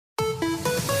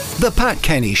The Pat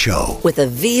Kenny Show with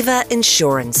Aviva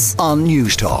Insurance on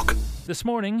News Talk. This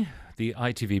morning, the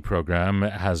ITV programme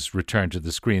has returned to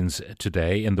the screens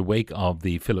today in the wake of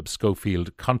the Philip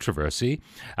Schofield controversy.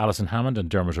 Alison Hammond and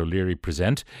Dermot O'Leary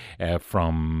present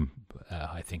from,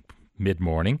 I think,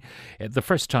 mid-morning. The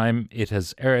first time it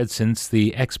has aired since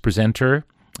the ex-presenter,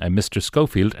 Mr.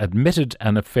 Schofield, admitted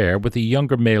an affair with a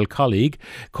younger male colleague,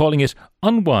 calling it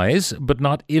unwise but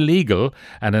not illegal,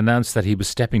 and announced that he was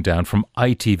stepping down from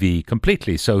ITV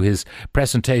completely. So his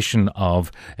presentation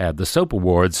of the Soap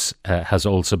Awards has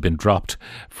also been dropped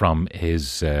from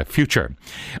his future.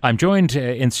 I'm joined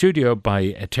in studio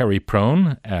by Terry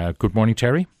Prone. Good morning,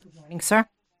 Terry. Good morning, sir.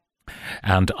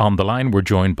 And on the line, we're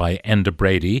joined by Enda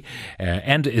Brady.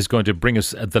 Enda is going to bring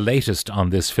us the latest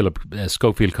on this Philip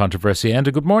Schofield controversy.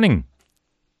 Enda, good morning.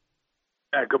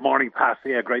 Good morning, Pat.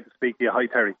 Yeah, great to speak to you. Hi,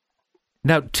 Terry.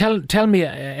 Now, tell me,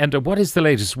 Enda, what is the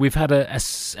latest? We've had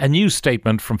a new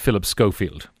statement from Philip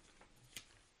Schofield.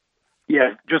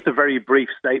 Yeah, just a very brief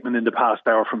statement in the past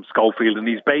hour from Schofield, and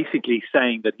he's basically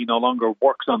saying that he no longer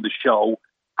works on the show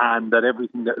and that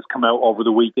everything that has come out over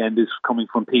the weekend is coming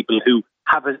from people who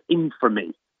have an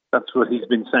infamy. That's what he's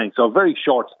been saying. So a very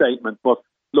short statement, but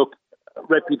look,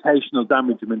 reputational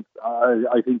damagement,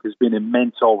 I think, has been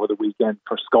immense over the weekend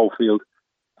for Schofield.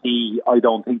 He, I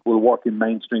don't think, will work in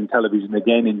mainstream television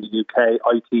again in the UK.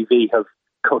 ITV have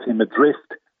cut him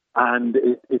adrift, and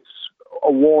it's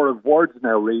a war of words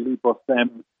now, really. But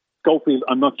Schofield,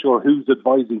 I'm not sure who's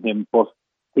advising him, but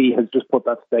he has just put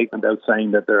that statement out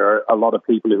saying that there are a lot of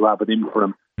people who have it in for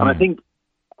him. And I think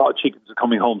chickens are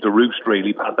coming home to roost,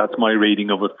 really, Pat. That's my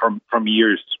reading of it from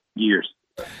years.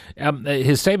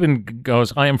 His statement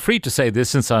goes, I am free to say this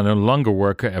since I no longer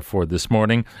work for This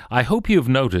Morning. I hope you've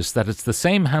noticed that it's the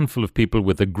same handful of people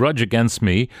with a grudge against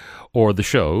me or the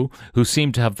show who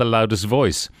seem to have the loudest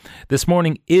voice. This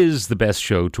Morning is the best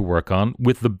show to work on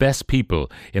with the best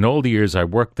people. In all the years I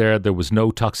worked there was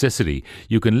no toxicity.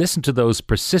 You can listen to those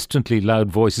persistently loud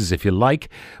voices if you like,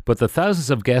 but the thousands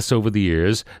of guests over the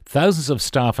years, thousands of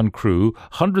staff and crew,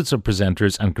 hundreds of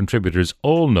presenters and contributors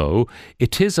all know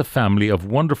it is a family of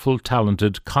wonderful,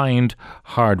 talented, kind,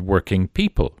 hard-working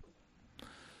people.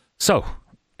 So,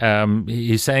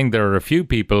 he's saying there are a few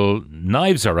people,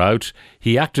 knives are out.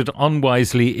 He acted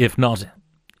unwisely, if not,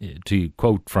 to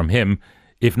quote from him,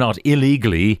 if not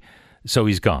illegally, so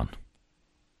he's gone.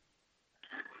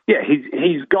 Yeah,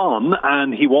 he's gone,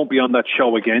 and he won't be on that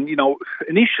show again. You know,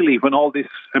 initially when all this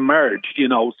emerged,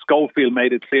 Schofield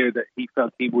made it clear that he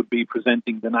felt he would be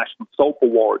presenting the National Soap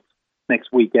Awards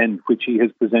next weekend, which he has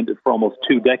presented for almost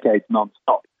 2 decades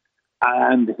non-stop.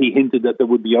 And he hinted that there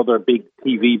would be other big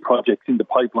TV projects in the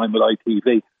pipeline with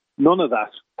ITV. None of that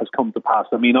has come to pass.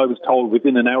 I mean, I was told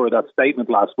within an hour of that statement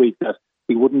last week that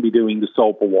he wouldn't be doing the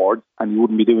Soap Awards and he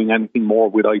wouldn't be doing anything more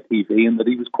with ITV, and that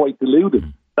he was quite deluded.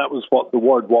 That was what the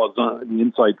word was on the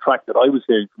inside track that I was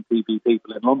hearing from TV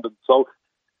people in London. So,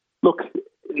 look,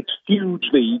 it's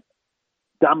hugely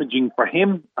damaging for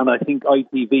him, and I think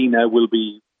ITV now will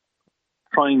be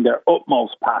trying their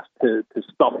utmost past to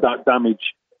stop that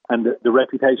damage and the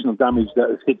reputational damage that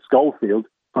has hit Schofield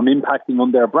from impacting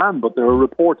on their brand. But there are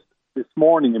reports this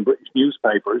morning in British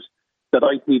newspapers that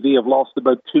ITV have lost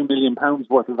about £2 million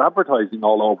worth of advertising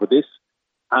all over this.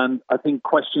 And I think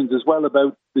questions as well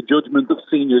about the judgment of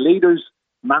senior leaders,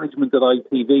 management at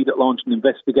ITV that launched an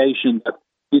investigation that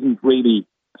didn't really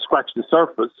scratch the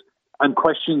surface, and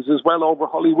questions as well over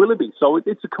Holly Willoughby. So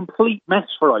it's a complete mess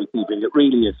for ITV. It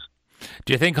really is.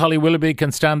 Do you think Holly Willoughby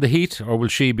can stand the heat, or will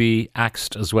she be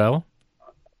axed as well?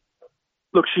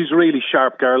 Look, she's a really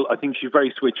sharp girl. I think she's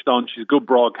very switched on. She's a good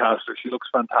broadcaster. She looks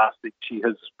fantastic. She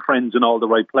has friends in all the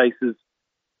right places.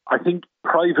 I think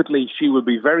privately she will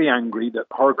be very angry that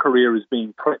her career is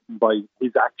being threatened by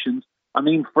his actions. I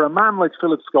mean, for a man like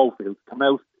Philip Schofield to come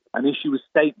out and issue a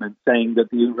statement saying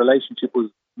that the relationship was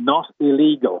not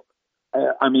illegal,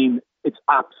 I mean, it's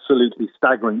absolutely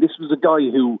staggering. This was a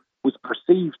guy who was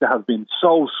perceived to have been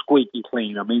so squeaky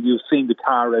clean. I mean, you've seen the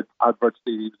car adverts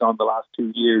that he was on the last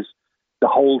 2 years, the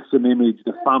wholesome image,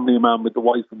 the family man with the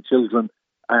wife and children,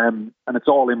 and it's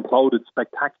all imploded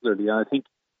spectacularly. And I think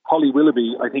Holly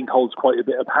Willoughby, holds quite a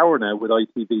bit of power now with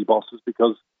ITV bosses,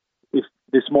 because if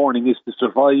This Morning is to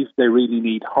survive, they really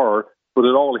need her, but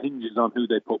it all hinges on who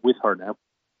they put with her now.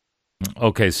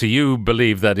 Okay, so you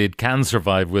believe that it can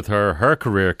survive with her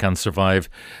career can survive,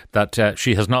 that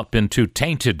she has not been too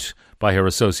tainted by her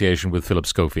association with Philip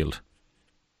Schofield?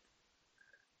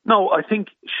 No, I think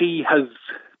she has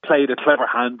played a clever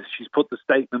hand. She's put the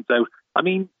statements out. I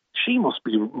mean, she must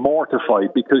be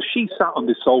mortified, because she sat on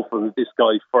this sofa with this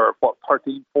guy for,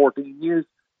 13, 14 years.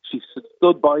 She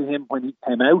stood by him when he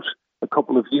came out. At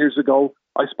couple of years ago,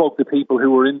 I spoke to people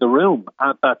who were in the room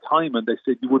at that time, and they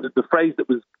said the phrase that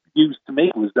was used to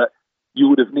me was that you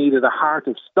would have needed a heart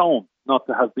of stone not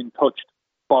to have been touched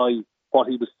by what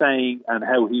he was saying and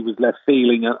how he was left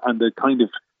feeling, and the kind of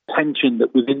tension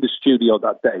that was in the studio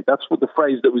that day. That's what the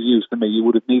phrase that was used to me. You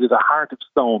would have needed a heart of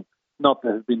stone not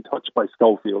to have been touched by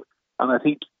Schofield. And I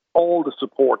think all the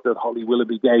support that Holly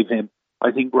Willoughby gave him,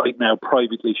 I think right now,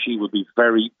 privately, she would be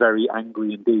very, very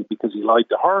angry indeed, because he lied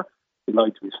to her, he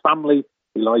lied to his family,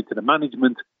 he lied to the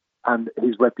management, and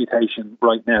his reputation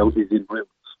right now is in ruins.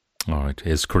 All right,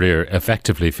 his career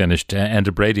effectively finished.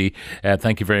 Enda Brady,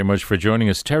 thank you very much for joining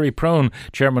us. Terry Prone,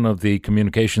 chairman of the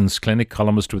Communications Clinic,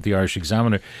 columnist with the Irish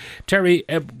Examiner. Terry,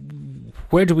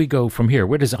 where do we go from here?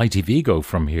 Where does ITV go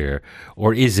from here?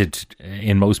 Or is it,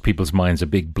 in most people's minds, a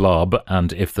big blob,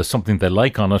 and if there's something they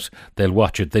like on it, they'll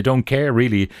watch it? They don't care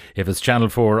really if it's Channel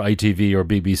 4, ITV or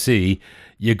BBC.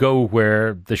 You go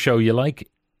where the show you like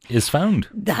is found.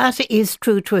 That is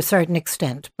true to a certain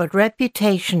extent, but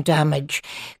reputation damage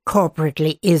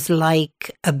corporately is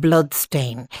like a blood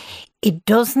stain. It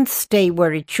doesn't stay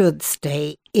where it should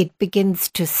stay. It begins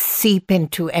to seep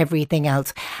into everything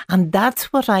else. And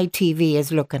that's what ITV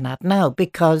is looking at now,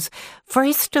 because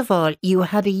first of all, you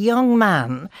had a young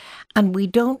man, and we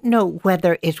don't know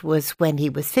whether it was when he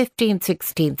was 15,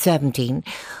 16, 17,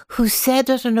 who said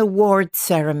at an awards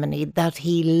ceremony that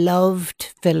he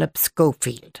loved Philip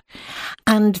Schofield.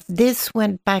 And this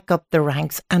went back up the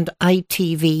ranks, and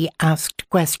ITV asked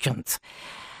questions.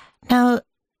 Now,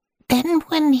 then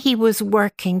when he was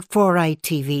working for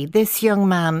ITV, this young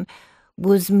man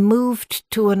was moved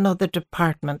to another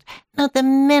department. Now, the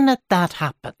minute that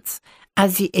happens,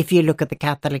 if you look at the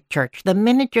Catholic Church, the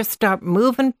minute you start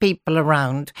moving people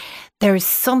around, there's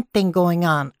something going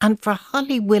on. And for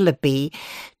Holly Willoughby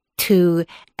to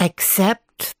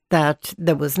accept that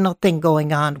there was nothing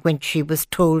going on when she was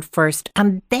told first,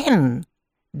 and then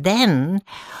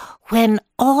when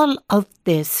all of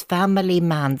this family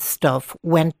man stuff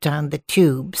went down the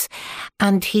tubes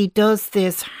and he does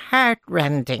this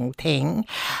heart-rending thing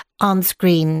on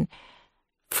screen,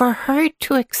 for her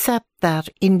to accept that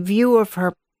in view of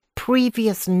her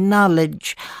previous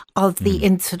knowledge of the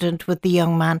incident with the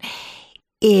young man,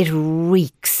 it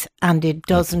reeks, and it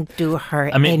doesn't do her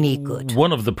any good.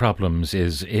 One of the problems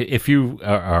is if you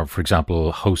are, for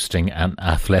example, hosting an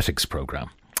athletics program,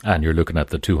 and you're looking at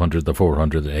the 200, the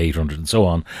 400, the 800 and so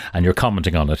on, and you're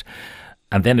commenting on it,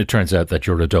 and then it turns out that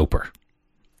you're a doper,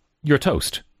 you're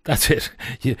toast. That's it.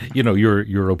 You know,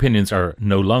 your opinions are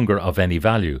no longer of any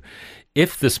value.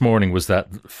 If this morning was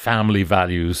that family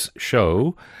values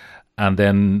show, and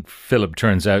then Philip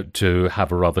turns out to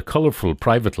have a rather colourful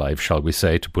private life, shall we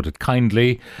say, to put it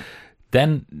kindly,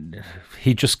 then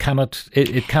he just cannot,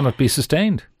 it cannot be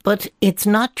sustained. But it's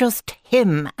not just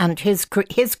him, and his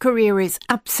career is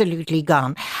absolutely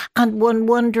gone. And one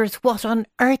wonders, what on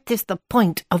earth is the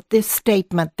point of this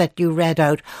statement that you read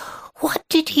out? What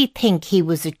did he think he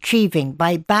was achieving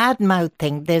by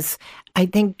bad-mouthing this? I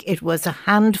think it was a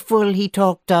handful he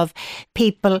talked of,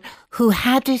 people who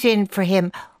had it in for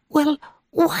him. Well,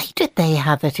 why did they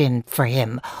have it in for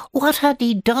him? What had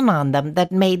he done on them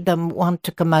that made them want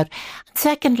to come out? And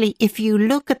secondly, if you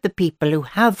look at the people who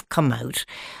have come out,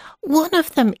 one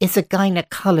of them is a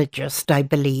gynecologist, I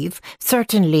believe,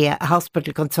 certainly a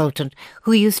hospital consultant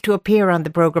who used to appear on the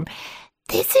programme.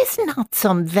 This is not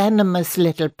some venomous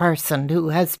little person who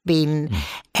has been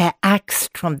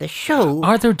axed from the show.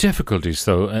 Are there difficulties,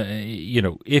 though,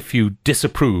 if you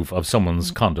disapprove of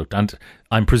someone's conduct? And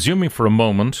I'm presuming for a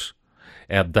moment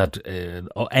that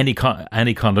any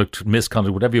conduct,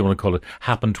 misconduct, whatever you want to call it,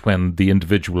 happened when the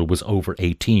individual was over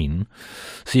 18.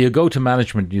 So you go to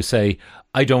management and you say,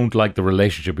 I don't like the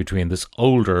relationship between this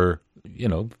older,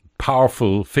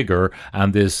 powerful figure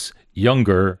and this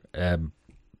younger,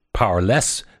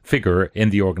 powerless figure in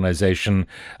the organisation.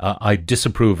 I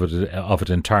disapprove of it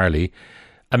entirely.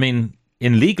 I mean,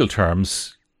 in legal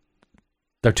terms,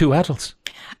 they're two adults.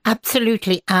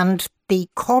 Absolutely. And the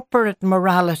corporate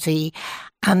morality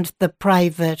and the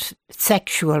private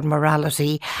sexual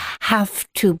morality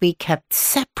have to be kept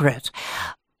separate.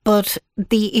 But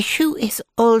the issue is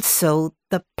also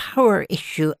the power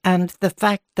issue and the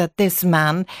fact that this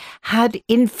man had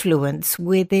influence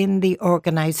within the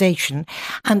organisation.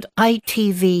 And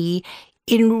ITV,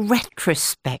 in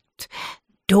retrospect,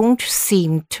 don't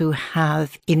seem to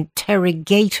have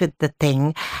interrogated the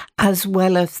thing as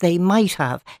well as they might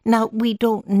have. Now, we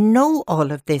don't know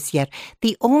all of this yet.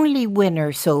 The only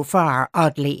winner so far,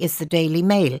 oddly, is the Daily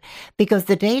Mail, because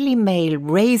the Daily Mail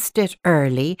raised it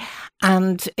early,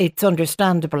 and it's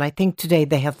understandable. I think today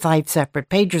they have 5 separate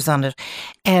pages on it.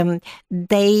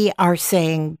 They are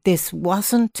saying this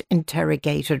wasn't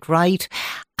interrogated right,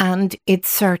 and it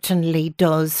certainly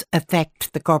does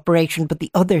affect the corporation. But the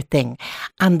other thing,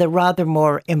 and the rather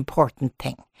more important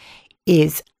thing,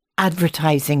 is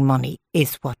advertising money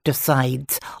is what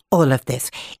decides all of this.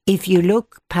 If you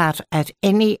look, Pat, at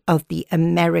any of the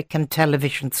American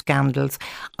television scandals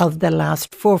of the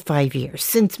last 4 or 5 years,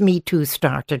 since Me Too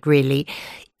started, really,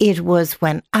 it was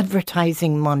when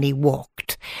advertising money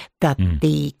walked that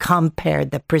the compere,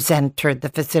 the presenter, the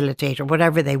facilitator,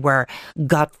 whatever they were,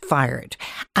 got fired.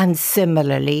 And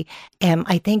similarly,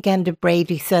 I think Enda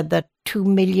Brady said that €2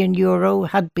 million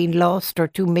had been lost, or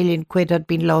 2 million quid had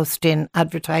been lost in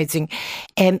advertising.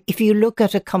 If you look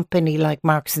at a company like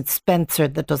Marks and Spencer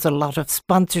that does a lot of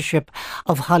sponsorship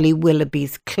of Holly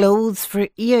Willoughby's clothes for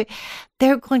you,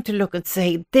 they're going to look and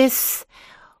say, this,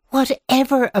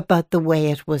 whatever about the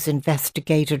way it was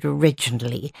investigated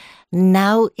originally,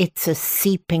 now it's a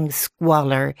seeping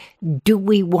squalor. Do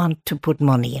we want to put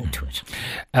money into it?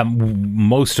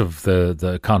 Most of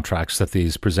the contracts that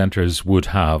these presenters would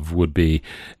have would be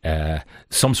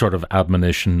some sort of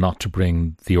admonition not to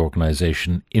bring the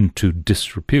organisation into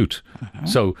disrepute.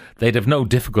 So they'd have no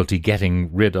difficulty getting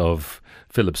rid of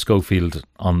Philip Schofield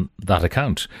on that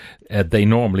account. They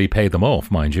normally pay them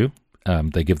off, mind you.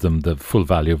 They give them the full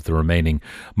value of the remaining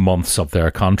months of their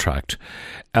contract.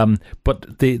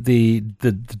 But the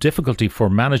difficulty for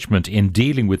management in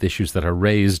dealing with issues that are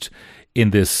raised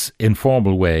in this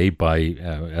informal way by,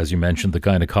 as you mentioned, the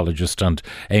gynecologist, and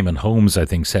Eamon Holmes, I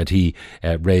think, said he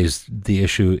raised the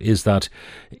issue, is that,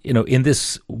 in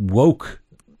this woke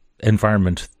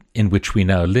environment in which we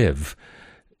now live,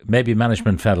 maybe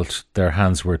management felt their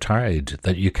hands were tied,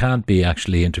 that you can't be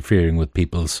actually interfering with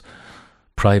people's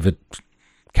private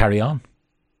carry-on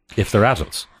if they're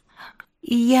adults.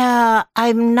 Yeah,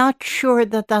 I'm not sure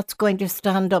that that's going to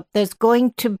stand up. There's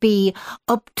going to be,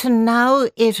 up to now,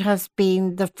 it has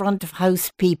been the front of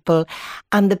house people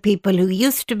and the people who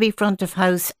used to be front of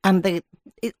house and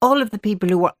all of the people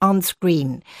who were on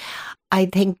screen. I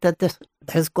think that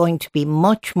there's going to be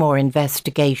much more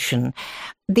investigation.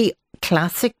 The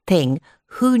classic thing,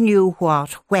 who knew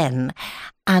what, when,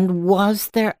 and was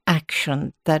there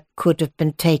action that could have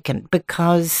been taken?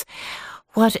 Because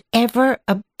whatever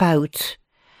about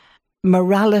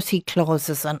morality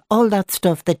clauses and all that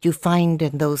stuff that you find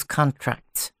in those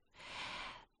contracts,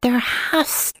 there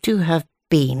has to have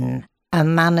been a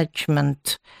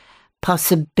management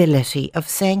possibility of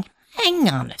saying, hang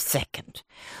on a second,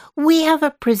 we have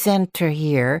a presenter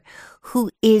here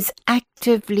who is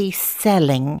actively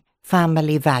selling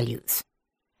family values,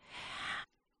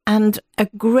 and a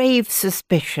grave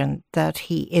suspicion that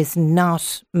he is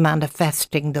not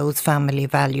manifesting those family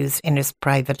values in his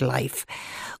private life.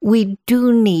 We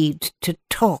do need to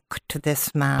talk to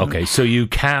this man. Okay, so you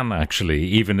can actually,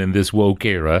 even in this woke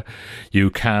era,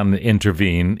 you can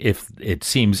intervene if it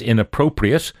seems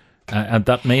inappropriate, and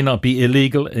that may not be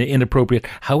illegal, inappropriate.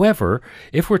 However,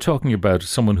 if we're talking about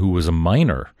someone who was a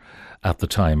minor at the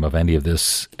time of any of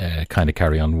this kind of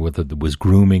carry-on, whether there was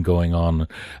grooming going on,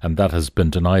 and that has been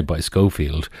denied by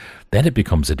Schofield, then it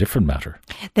becomes a different matter.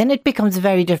 Then it becomes a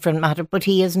very different matter, but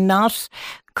he is not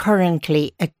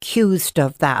currently accused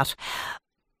of that.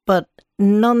 But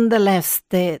nonetheless,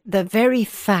 the very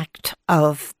fact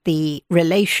of the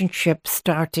relationship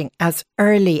starting as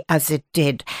early as it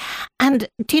did. And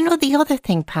do you know the other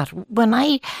thing, Pat? When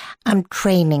I am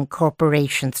training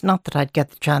corporations, not that I'd get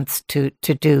the chance to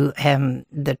do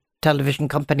the television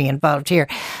company involved here,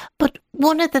 but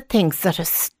one of the things that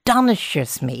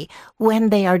astonishes me when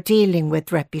they are dealing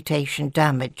with reputation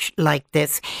damage like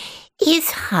this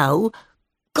is how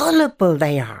gullible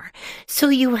they are. So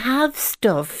you have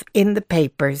stuff in the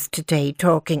papers today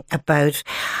talking about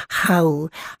how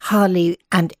Holly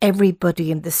and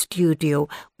everybody in the studio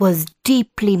was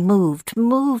deeply moved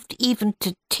even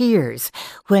to tears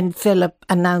when Philip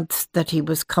announced that he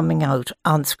was coming out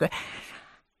on screen.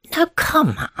 Now,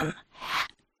 come on.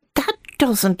 That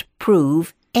doesn't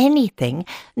prove anything,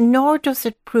 nor does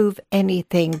it prove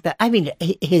anything that, I mean,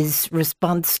 his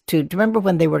response to, do you remember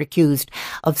when they were accused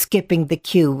of skipping the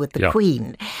queue with the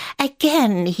Queen?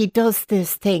 Again, he does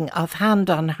this thing of hand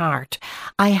on heart.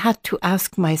 I had to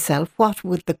ask myself, what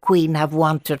would the Queen have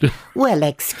wanted? Well,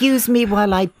 excuse me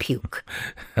while I puke.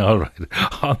 All right.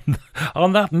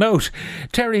 On that note,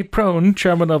 Terry Prone,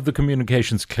 Chairman of the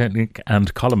Communications Clinic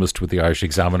and Columnist with the Irish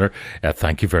Examiner,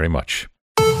 thank you very much.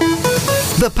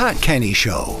 The Pat Kenny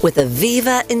Show With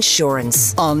Aviva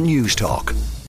Insurance. on News Talk.